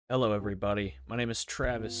Hello everybody, my name is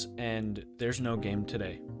Travis, and there's no game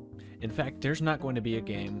today. In fact, there's not going to be a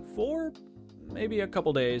game for maybe a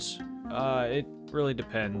couple days. It really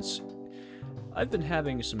depends. I've been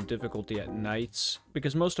having some difficulty at nights,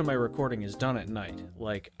 because most of my recording is done at night.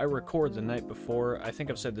 Like, I record the night before. I think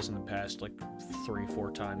I've said this in the past, like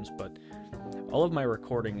 3-4 times, but all of my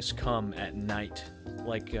recordings come at night,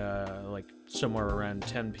 like somewhere around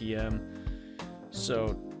 10 p.m.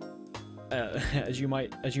 So, as you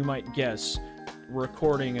might guess,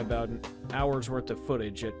 recording about an hour's worth of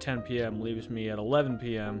footage at 10 p.m. leaves me at 11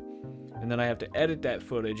 p.m. and then I have to edit that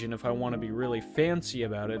footage, and if I want to be really fancy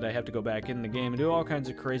about it, I have to go back in the game and do all kinds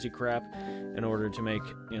of crazy crap in order to make,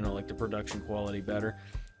 like the production quality better,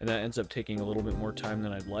 and that ends up taking a little bit more time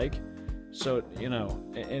than I'd like. So,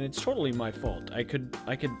 and it's totally my fault. I could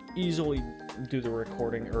easily do the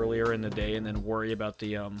recording earlier in the day and then worry about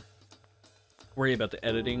the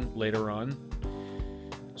editing later on.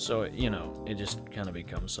 So, it just kind of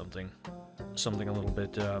becomes something a little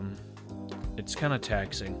bit, it's kind of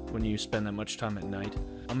taxing when you spend that much time at night.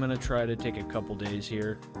 I'm gonna try to take a couple days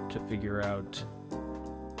here to figure out,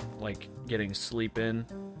 like, getting sleep in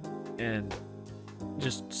and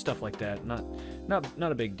just stuff like that. Not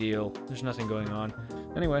a big deal. There's nothing going on.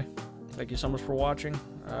 Anyway, thank you so much for watching.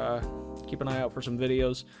 Keep an eye out for some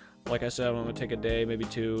videos. Like I said, I'm gonna take a day, maybe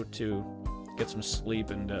two, to get some sleep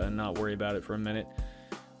and not worry about it for a minute,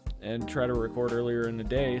 and try to record earlier in the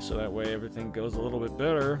day so that way everything goes a little bit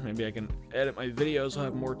better. Maybe I can edit my videos. I'll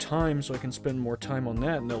have more time, so I can spend more time on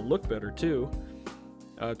that, and they'll look better too.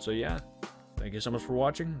 So yeah, thank you so much for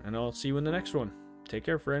watching, and I'll see you in the next one. Take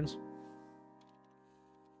care, friends.